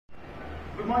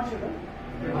morning, children.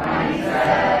 Good morning,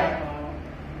 sir.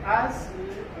 As we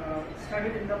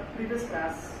studied in the previous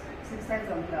class, 6 and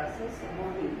 7 classes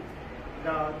about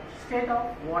the state of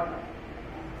water.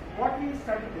 What we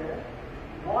studied there,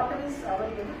 water is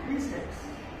available in 3 states: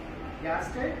 gas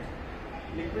state,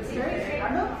 liquid state,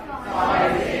 and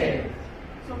solid state.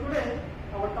 So today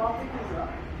our topic is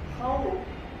how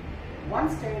one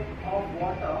state of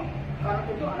water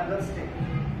converted to another state.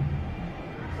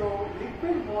 So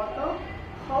liquid water,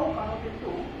 how converted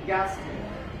to gas state.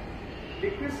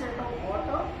 Liquid state of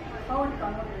water, how it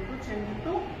converted into change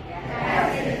into gas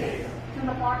state. So in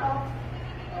the part of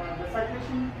the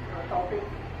circulation topic,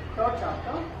 3rd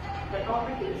chapter, the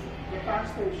topic is the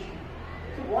transpiration.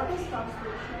 So what is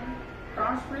transpiration?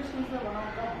 Transpiration is one of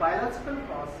the biological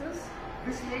process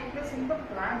which takes place in the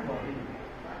plant body.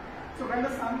 So when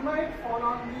the sunlight falls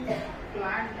on the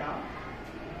plant,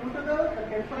 due to the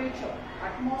temperature,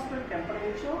 atmospheric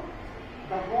temperature,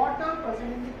 the water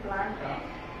present in the plant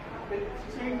will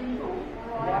change into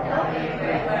water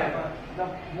vapor. The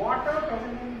water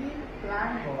present in the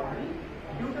plant body,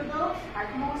 due to the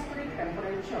atmospheric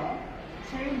temperature,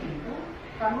 change into,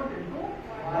 convert into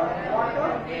water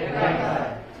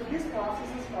vapor. So this process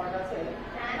is called as a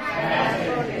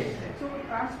transpiration. So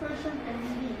transpiration can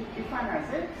be defined as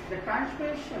the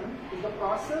transpiration is the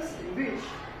process in which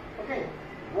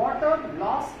water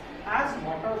lost as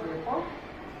water vapor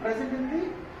present in the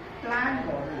plant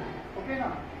body. Okay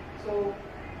now. So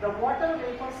the water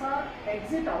vapors are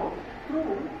exit out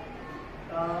through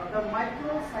the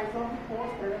micro size of the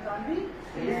pores present on the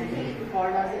skin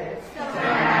called as a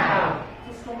stomata.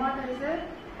 So stomata is a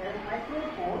micro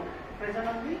pore present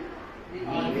on the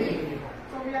skin.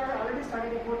 So we have already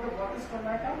studied about the what is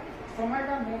stomata.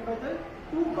 Stomata made by the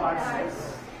 2 guard cells.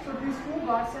 So these 2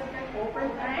 guard cells can open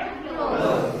and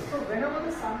close. So whenever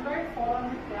the sunlight falls on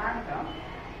the plant,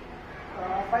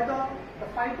 by the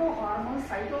phytohormone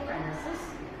cytokinesis,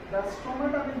 the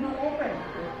stomata will be open.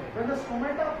 When the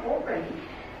stomata open,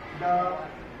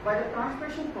 by the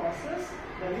transpiration process,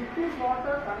 the liquid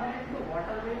water converted to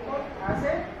water vapor as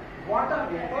a water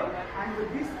vapor, and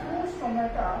with these 2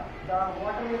 stomata, the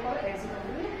water vapor exits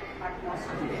into the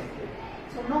atmosphere.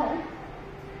 So now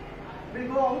we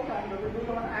will go out and we will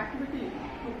do an activity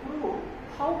to prove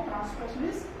how transpiration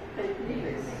is taking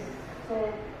place. So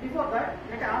before that,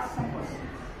 let us ask some questions.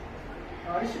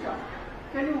 Rishika,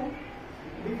 can you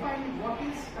define what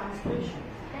is transpiration?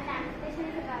 The transpiration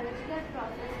is a biological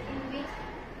process in which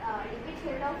liquid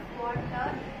shade of water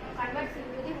converts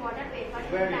into the water vapor in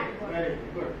the plant body. Very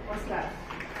good. First class.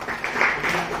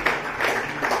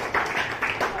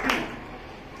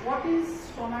 What is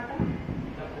stomata?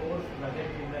 The pores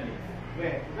present in the leaf.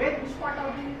 Where which part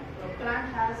of the plant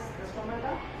has the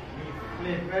stomata?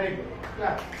 Leaf. Very good.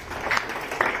 Clap.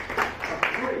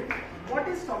 Good. What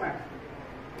is stomata?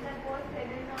 The pores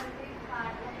present on the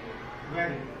part of the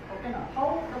Very good. Okay now, how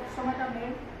the stomata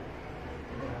made?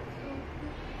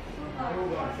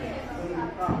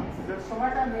 The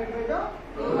stomata made by the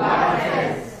 2 guard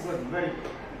cells. Good. Very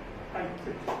good. Thank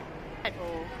you. So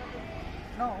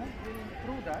now we will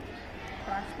prove that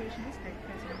transpiration is taking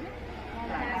place in the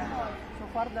plant. So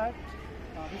for that,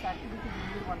 this activity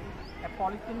will be a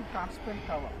polythene transparent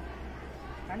cover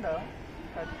and a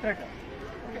thread.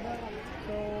 Okay.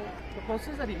 So the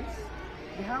procedure is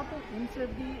we have to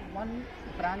insert the one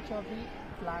branch of the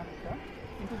plant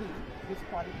into this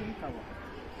polythene cover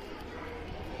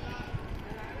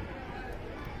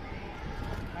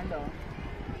and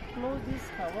close this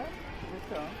cover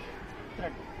with a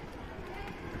thread.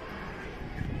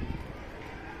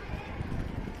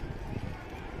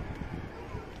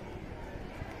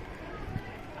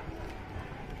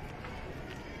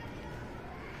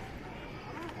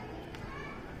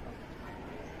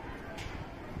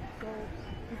 So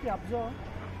if you observe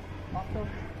after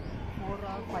 4 or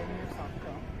 5 minutes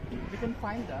after, we can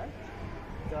find that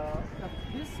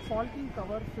this polythene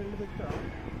cover filled with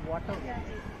water.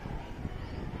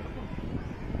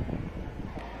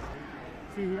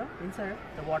 See here, inside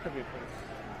the water vapors.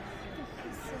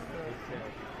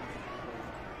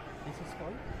 This is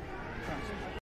called transpiration.